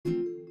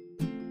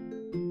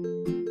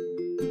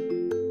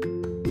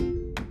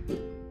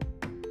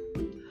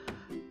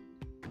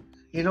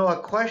A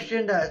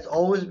question that's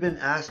always been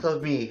asked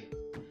of me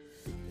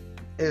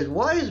is,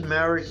 why is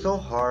marriage so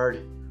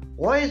hard?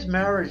 Why is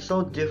marriage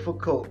so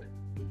difficult?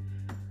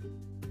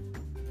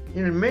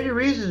 Many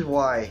reasons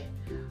why.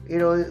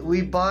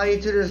 We buy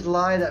into this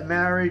lie that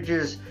marriage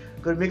is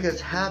going to make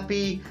us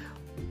happy,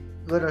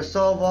 going to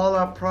solve all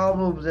our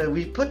problems, and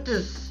we put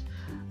this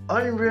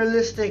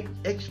unrealistic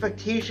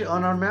expectation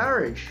on our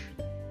marriage.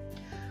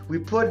 We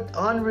put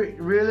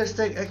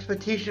unrealistic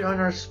expectation on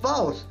our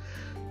spouse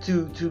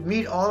to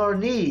meet all our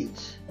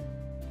needs.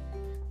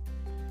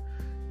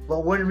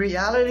 But when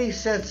reality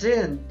sets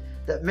in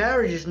that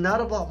marriage is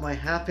not about my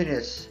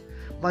happiness,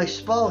 my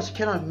spouse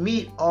cannot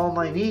meet all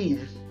my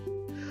needs,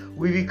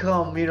 we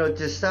become,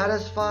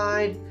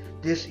 dissatisfied,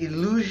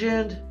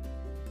 disillusioned.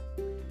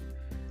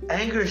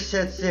 Anger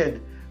sets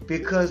in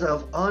because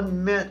of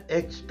unmet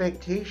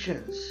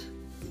expectations.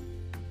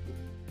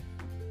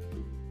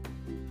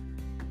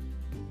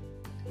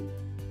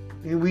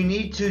 We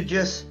need to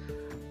just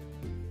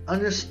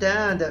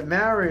understand that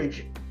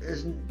marriage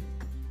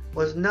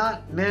was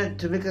not meant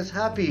to make us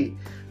happy.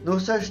 No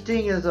such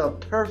thing as a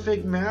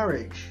perfect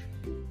marriage.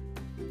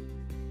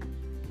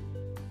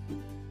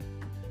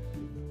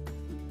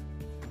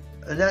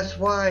 And that's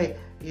why,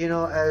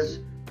 as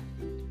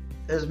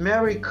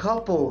married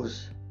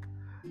couples,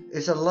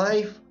 it's a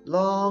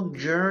lifelong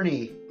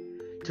journey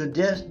to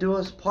death do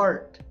us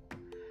part.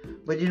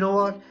 But you know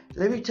what?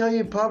 Let me tell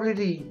you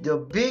probably the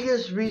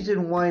biggest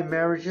reason why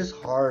marriage is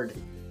hard.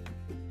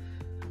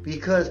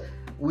 Because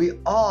we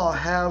all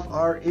have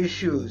our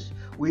issues.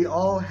 We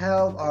all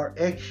have our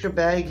extra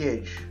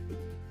baggage.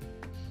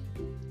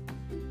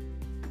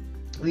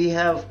 We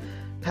have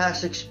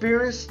past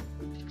experiences,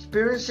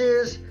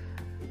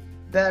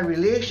 bad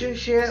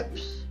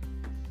relationships,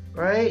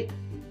 right?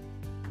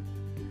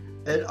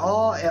 It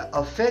all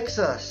affects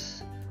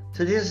us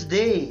to this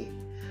day.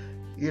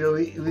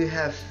 We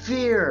have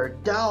fear,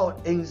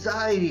 doubt,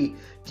 anxiety,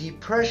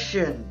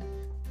 depression.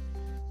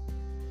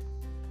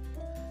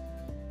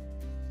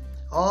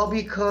 All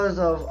because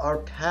of our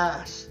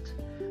past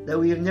that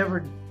we have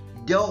never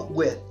dealt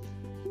with.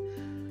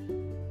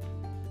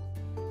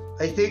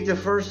 I think the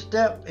first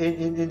step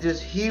in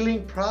this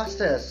healing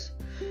process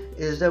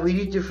is that we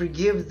need to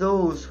forgive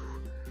those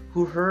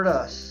who hurt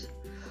us.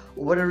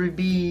 Whether it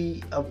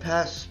be a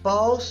past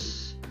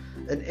spouse,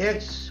 an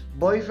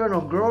ex-boyfriend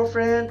or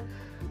girlfriend,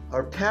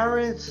 our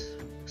parents,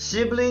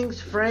 siblings,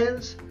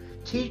 friends,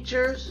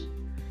 teachers,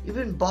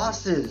 even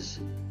bosses.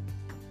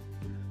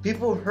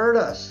 People hurt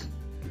us.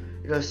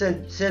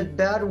 Said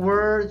bad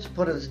words,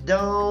 put us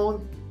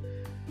down,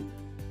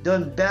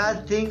 done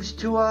bad things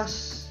to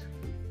us.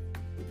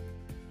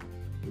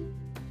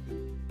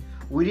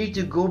 We need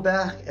to go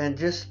back and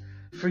just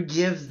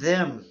forgive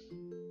them.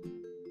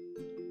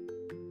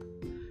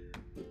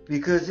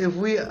 Because if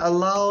we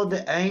allow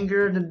the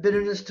anger and the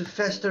bitterness to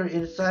fester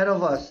inside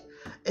of us,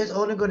 it's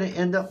only going to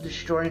end up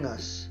destroying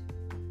us.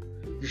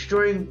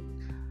 Destroying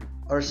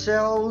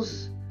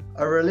ourselves,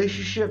 our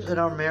relationships, and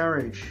our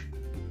marriage.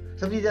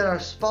 Something that our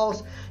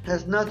spouse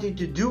has nothing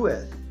to do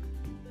with.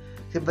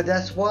 But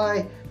that's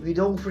why we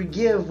don't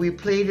forgive. We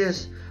play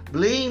this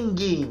blame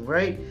game,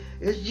 right?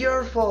 It's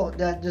your fault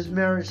that this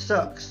marriage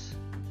sucks.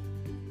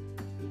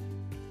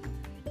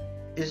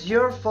 It's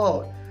your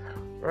fault,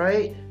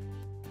 right?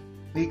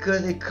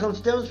 Because it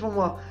stems from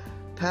a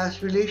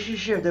past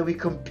relationship that we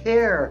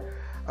compare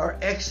our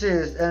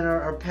exes and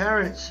our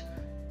parents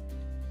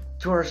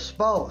to our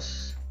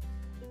spouse.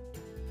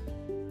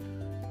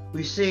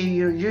 We say,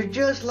 you're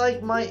just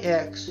like my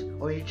ex,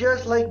 or you're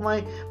just like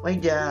my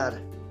dad.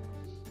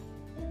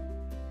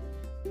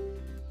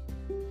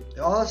 It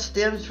all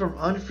stems from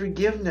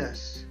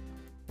unforgiveness.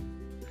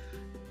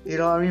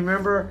 I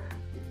remember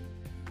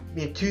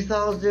in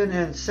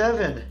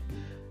 2007,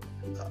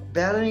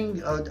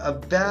 battling a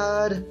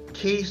bad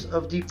case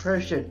of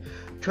depression,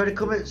 tried to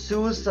commit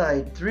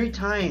suicide 3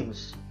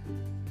 times,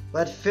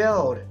 but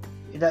failed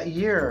in that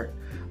year.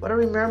 But I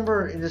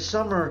remember in the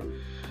summer,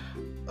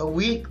 a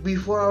week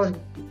before I was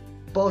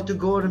about to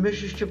go on a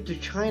mission trip to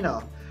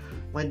China,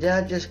 my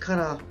dad just kind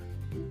of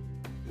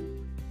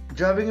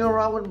driving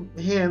around with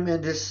him,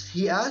 and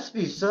he asked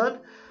me, "Son,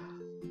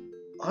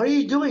 how are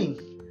you doing?"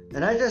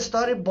 And I just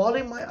started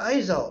bawling my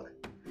eyes out.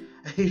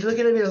 And he's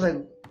looking at me, I was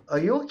like, "Are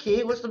you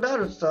okay? What's the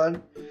matter,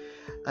 son?"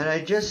 And I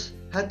just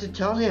had to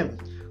tell him,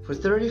 for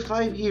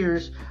 35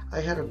 years,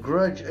 I had a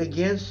grudge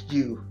against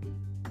you.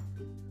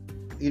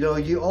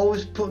 You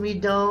always put me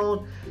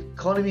down,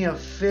 calling me a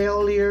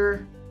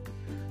failure,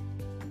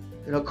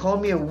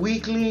 calling me a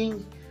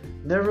weakling,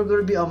 never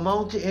going to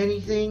amount to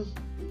anything.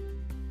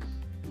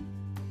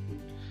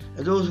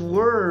 And those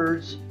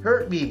words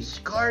hurt me,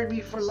 scarred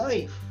me for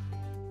life.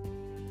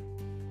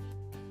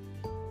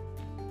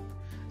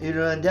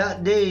 And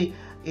that day,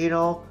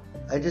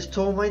 I just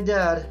told my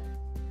dad,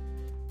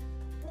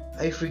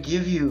 "I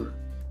forgive you."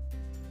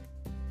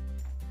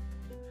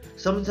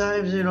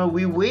 Sometimes,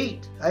 we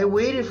wait. I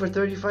waited for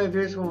 35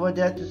 years for my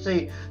dad to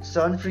say,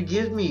 "Son,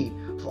 forgive me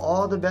for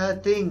all the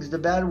bad things, the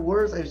bad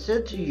words I've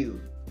said to you,"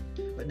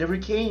 but never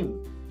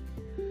came.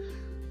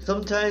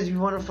 Sometimes you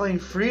want to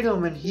find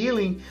freedom and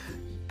healing,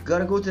 you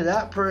gotta go to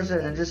that person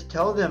and just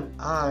tell them,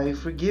 I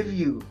forgive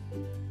you.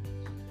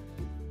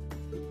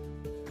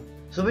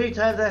 So many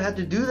times I had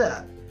to do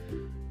that.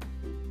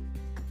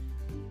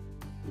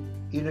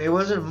 It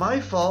wasn't my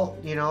fault,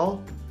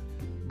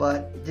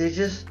 but it's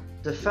just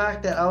the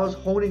fact that I was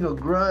holding a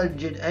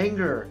grudge and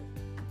anger.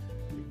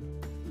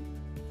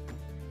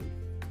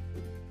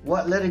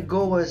 What let it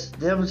go was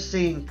them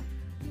saying,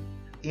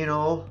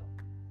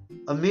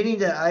 admitting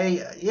that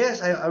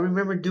I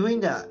remember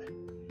doing that.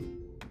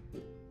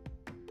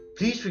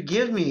 Please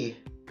forgive me.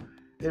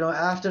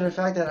 After the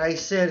fact that I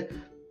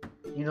said,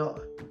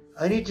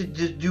 I need to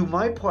just do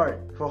my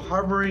part for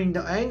harboring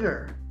the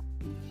anger.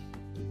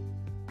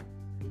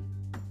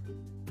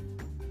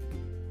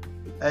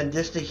 And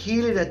just the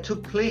healing that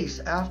took place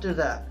after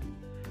that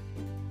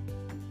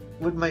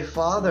with my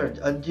father,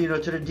 and to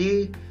the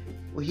day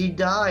when he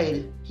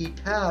died, he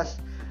passed.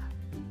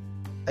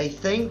 I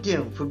thanked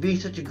him for being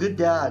such a good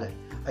dad.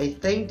 I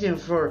thanked him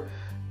for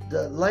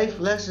the life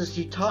lessons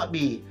he taught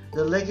me,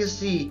 the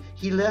legacy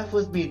he left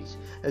with me.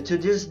 And to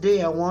this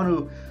day, I want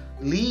to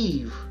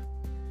leave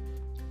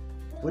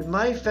with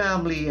my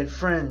family and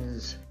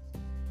friends.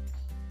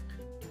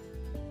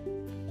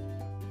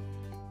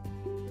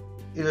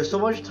 So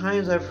much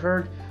times I've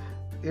heard,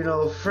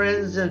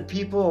 friends and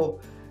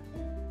people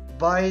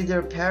by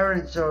their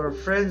parents or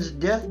friends'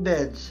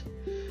 deathbeds.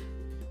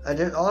 And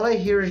then all I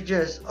hear is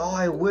just,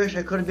 I wish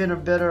I could have been a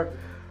better,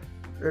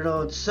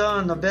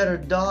 son, a better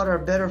daughter, a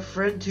better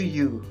friend to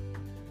you.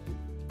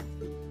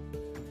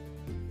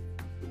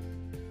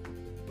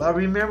 But I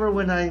remember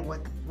when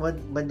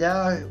my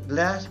dad's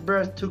last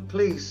breath took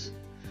place,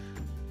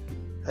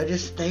 I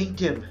just thanked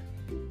him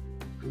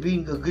for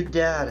being a good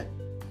dad.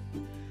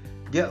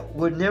 That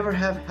would never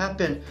have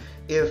happened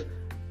if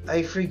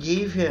I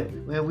forgave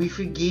him, when we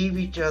forgave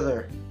each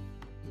other.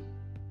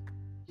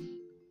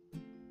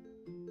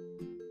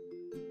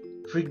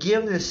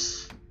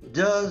 Forgiveness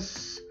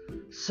does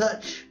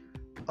such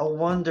a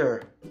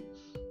wonder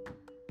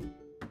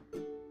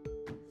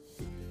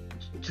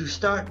to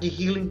start the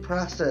healing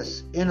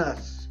process in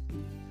us.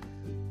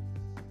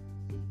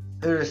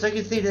 And the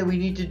second thing that we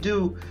need to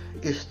do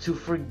is to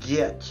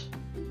forget.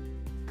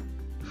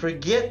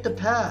 Forget the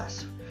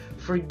past.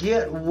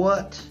 Forget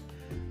what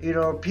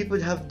people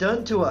have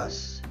done to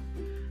us.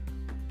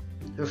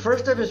 The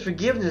first step is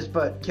forgiveness,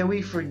 but can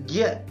we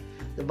forget?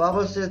 The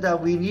Bible says that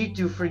we need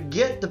to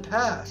forget the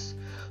past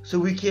so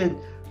we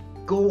can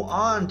go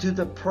on to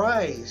the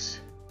prize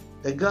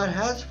that God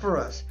has for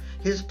us,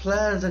 His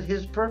plans and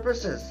His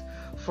purposes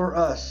for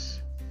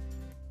us.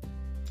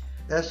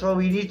 That's why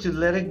we need to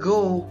let it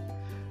go.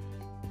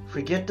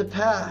 Forget the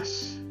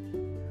past.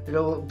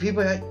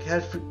 People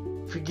have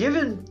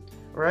forgiven,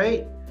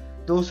 right?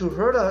 Those who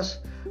hurt us,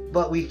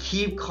 but we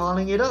keep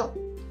calling it up.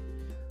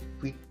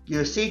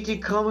 Satan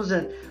comes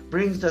and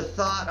brings the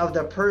thought of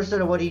the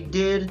person and what he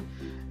did,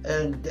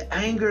 and the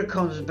anger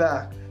comes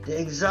back, the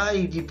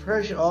anxiety,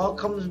 depression, all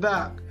comes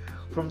back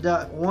from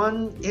that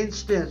one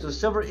instance or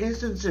several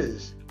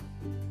instances.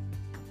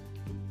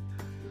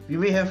 We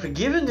may have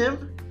forgiven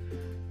them,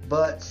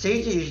 but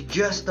Satan is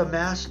just the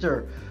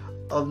master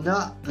of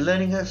not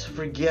letting us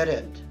forget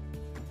it.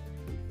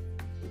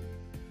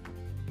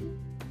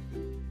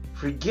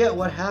 Forget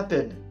what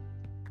happened.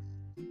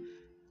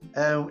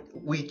 And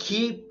we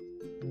keep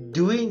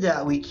doing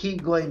that. We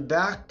keep going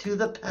back to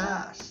the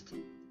past.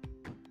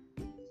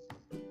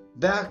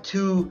 Back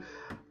to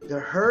the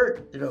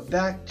hurt,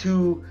 back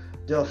to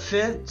the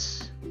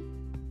offense.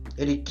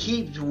 And it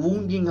keeps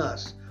wounding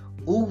us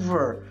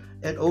over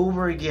and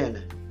over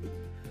again.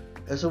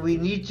 And so we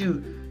need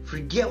to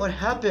forget what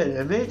happened.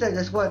 And many times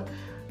that's what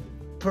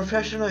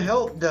professional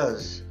help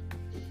does.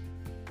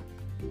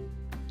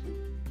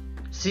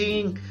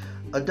 Seeing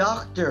a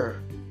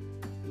doctor,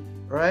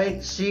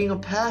 right? Seeing a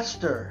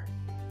pastor,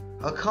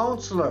 a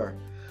counselor,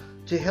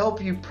 to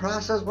help you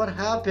process what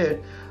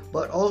happened,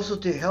 but also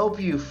to help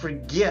you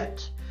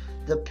forget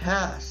the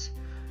past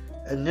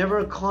and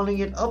never calling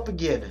it up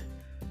again.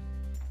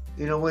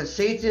 When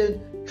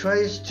Satan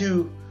tries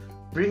to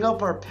bring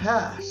up our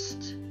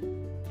past,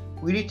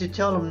 we need to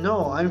tell him,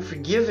 no, I'm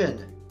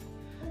forgiven.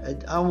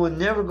 And I will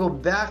never go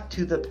back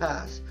to the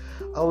past.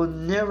 I will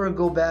never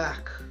go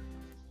back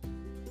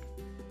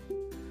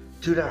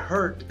to the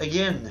hurt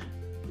again.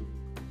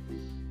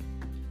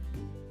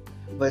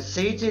 But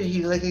Satan,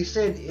 he, like I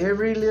said,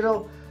 every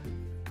little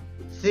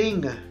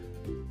thing,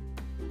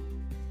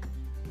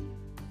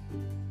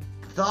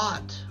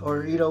 thought,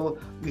 or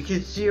we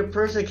can see a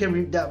person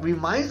that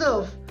reminds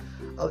of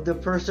the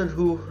person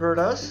who hurt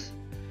us,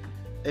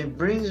 and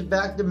brings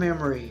back the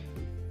memory.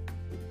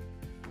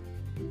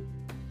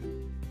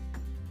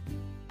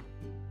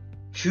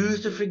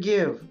 Choose to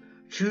forgive.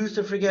 Choose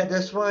to forget.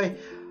 That's why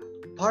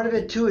part of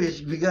it too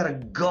is we gotta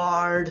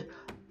guard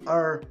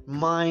our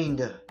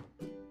mind.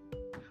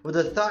 When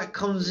the thought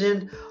comes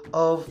in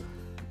of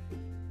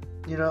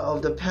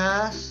the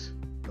past,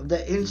 of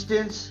the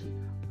instance,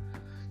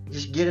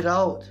 just get it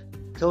out.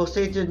 Tell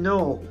Satan,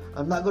 no,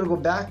 I'm not going to go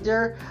back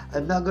there.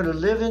 I'm not going to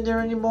live in there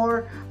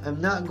anymore.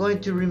 I'm not going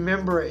to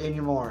remember it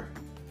anymore.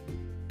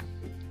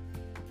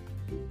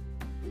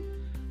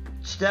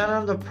 Stand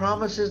on the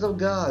promises of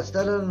God.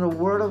 Stand on the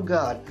Word of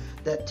God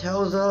that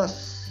tells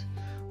us,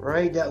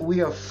 right, that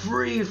we are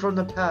free from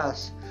the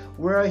past.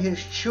 We are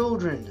His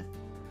children.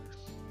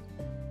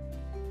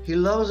 He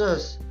loves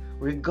us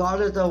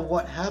regardless of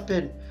what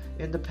happened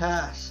in the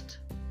past.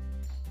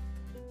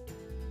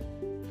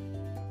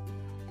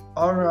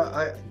 Our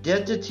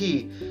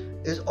identity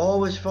is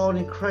always found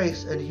in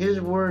Christ and His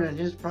Word and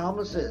His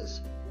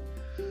promises,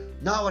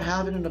 not what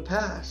happened in the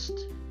past.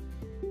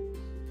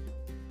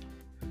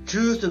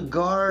 Choose to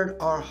guard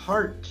our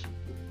heart,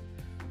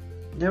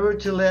 never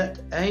to let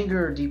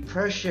anger,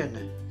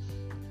 depression,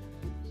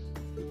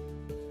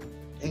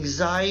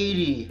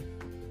 anxiety,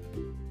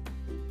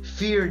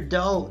 fear,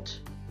 doubt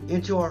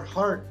into our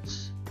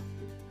hearts,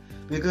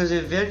 because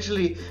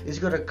eventually it's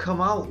going to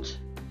come out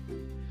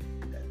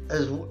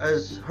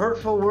as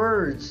hurtful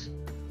words,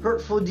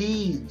 hurtful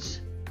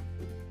deeds.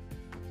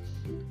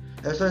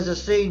 That's why there's a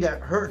saying that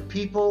hurt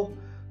people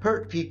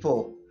hurt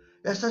people.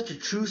 That's such a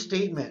true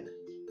statement.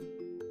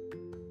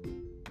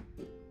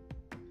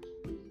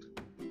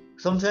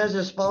 Sometimes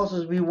as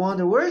spouses we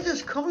wonder, where is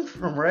this coming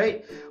from,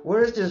 right?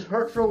 Where is this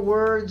hurtful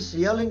words,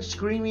 yelling,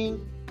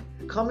 screaming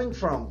coming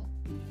from?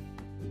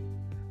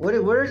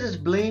 Where is this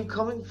blame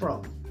coming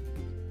from?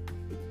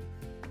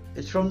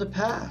 It's from the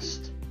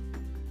past.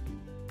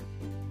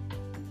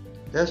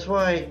 That's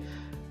why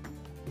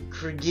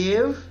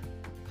forgive,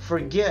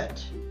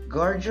 forget,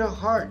 guard your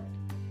heart,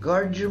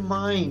 guard your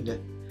mind.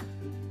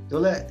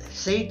 Don't let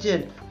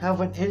Satan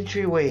have an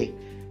entryway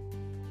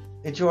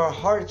into our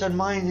hearts and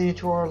minds and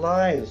into our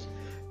lives.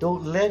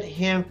 Don't let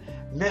him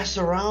mess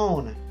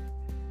around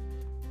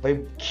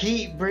by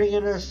keep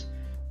bringing us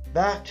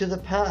back to the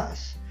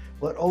past,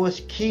 but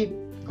always keep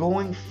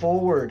going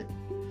forward.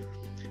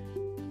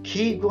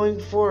 Keep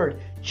going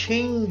forward,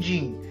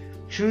 changing,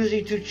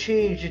 choosing to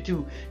change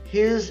into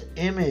His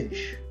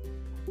image.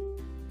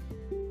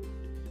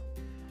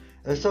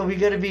 And so we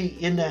got to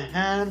be in the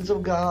hands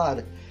of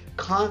God,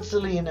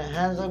 constantly in the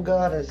hands of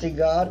God, and say,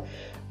 God,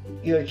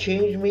 your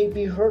change may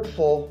be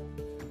hurtful,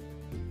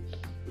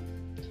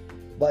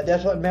 but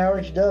that's what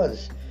marriage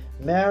does.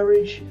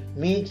 Marriage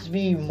makes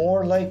me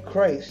more like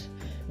Christ,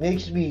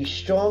 makes me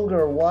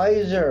stronger,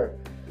 wiser,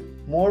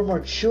 more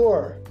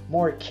mature,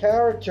 more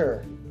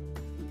character.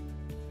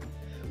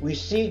 We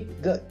seek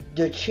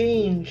to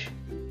change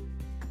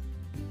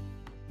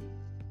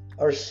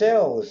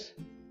ourselves,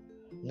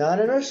 not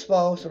in our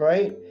spouse,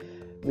 right?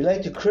 We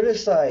like to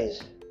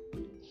criticize,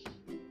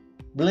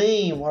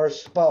 blame our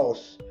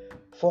spouse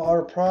for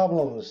our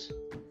problems.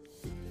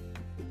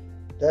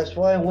 That's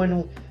why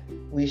when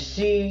we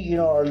see,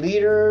 our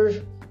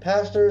leaders,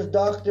 pastors,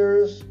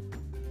 doctors,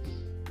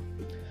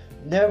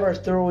 never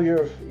throw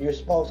your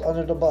spouse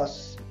under the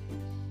bus.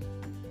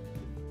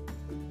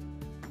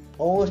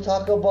 Always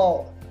talk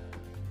about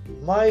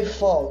my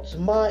faults,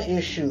 my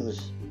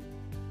issues,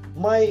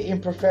 my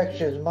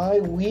imperfections, my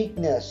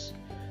weakness,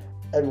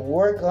 and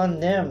work on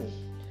them.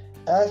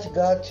 Ask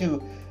God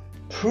to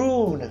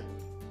prune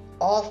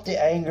off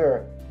the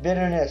anger,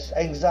 bitterness,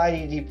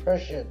 anxiety,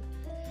 depression,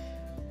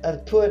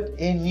 and put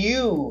in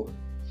you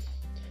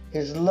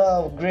His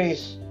love,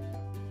 grace,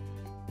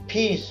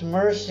 peace,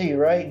 mercy,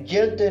 right?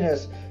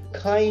 Gentleness,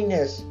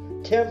 kindness,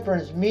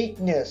 temperance,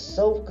 meekness,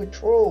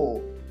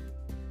 self-control.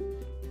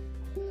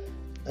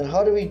 And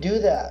how do we do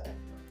that?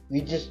 We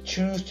just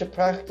choose to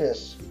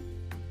practice.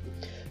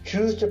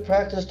 Choose to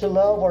practice to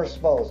love our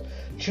spouse.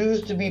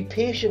 Choose to be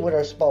patient with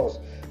our spouse.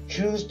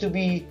 Choose to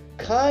be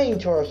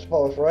kind to our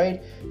spouse,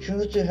 right?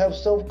 Choose to have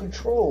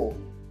self-control.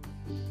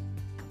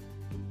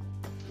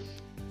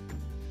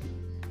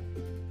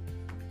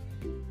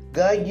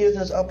 God gives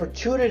us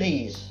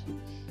opportunities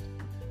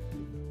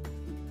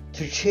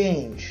to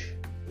change.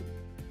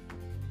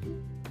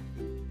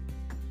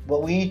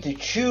 But we need to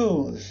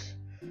choose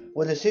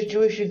when the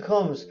situation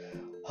comes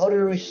how to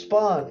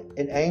respond,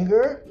 in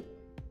anger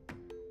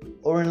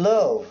or in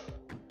love,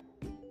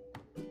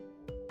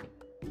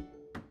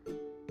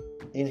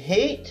 in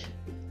hate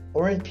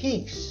or in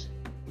peace.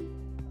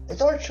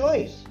 It's our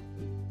choice.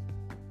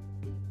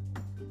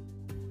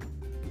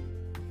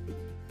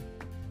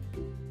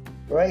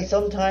 Right?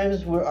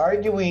 Sometimes we're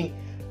arguing,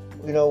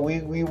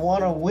 we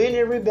want to win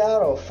every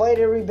battle, fight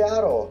every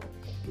battle.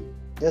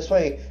 That's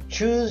why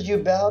choose your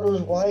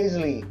battles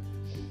wisely.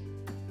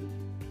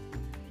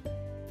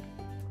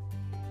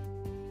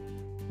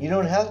 You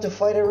don't have to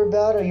fight every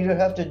battle. You don't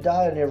have to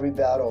die in every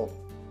battle.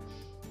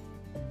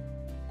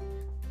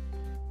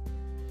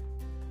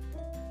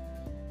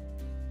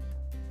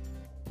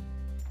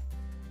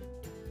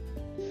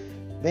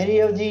 Many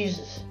of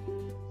these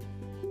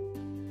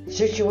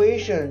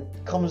situations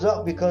comes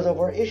up because of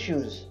our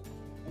issues.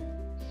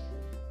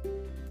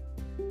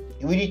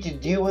 We need to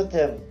deal with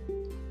them.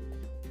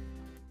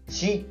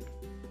 Seek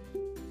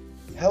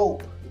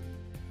help.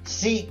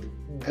 Seek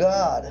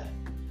God.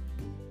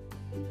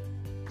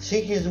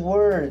 Seek His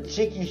Word.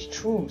 Seek His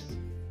truth.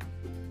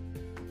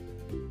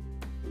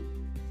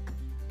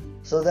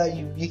 so that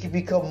you can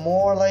become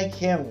more like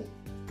Him.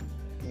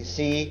 You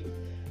see,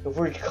 if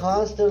we're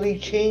constantly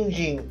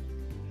changing,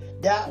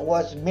 that's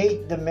what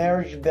makes the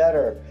marriage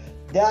better.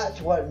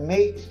 That's what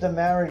makes the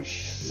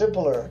marriage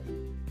simpler.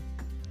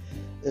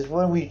 Is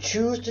when we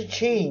choose to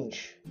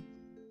change.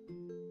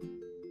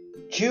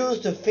 Choose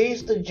to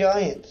face the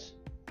giants.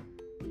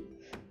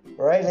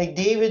 Right? Like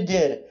David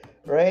did.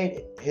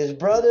 Right? His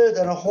brothers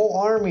and a whole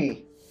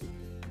army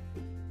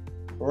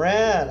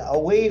ran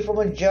away from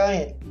a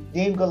giant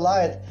named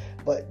Goliath.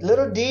 But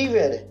little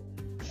David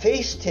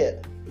faced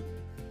it,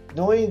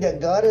 knowing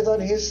that God is on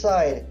his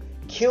side.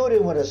 Killed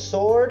him with a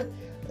sword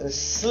and a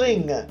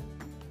sling.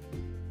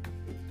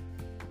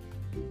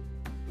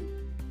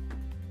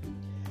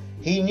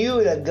 He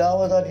knew that God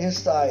was on his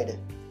side.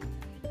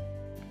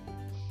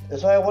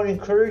 That's why I want to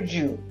encourage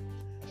you.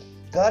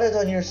 God is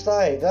on your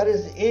side. God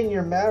is in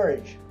your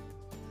marriage.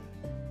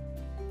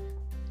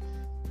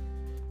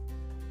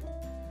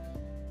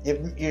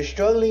 If you're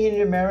struggling in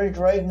your marriage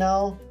right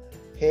now,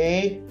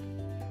 hey,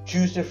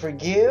 choose to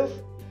forgive,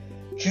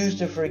 choose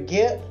to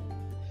forget,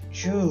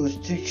 choose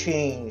to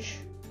change.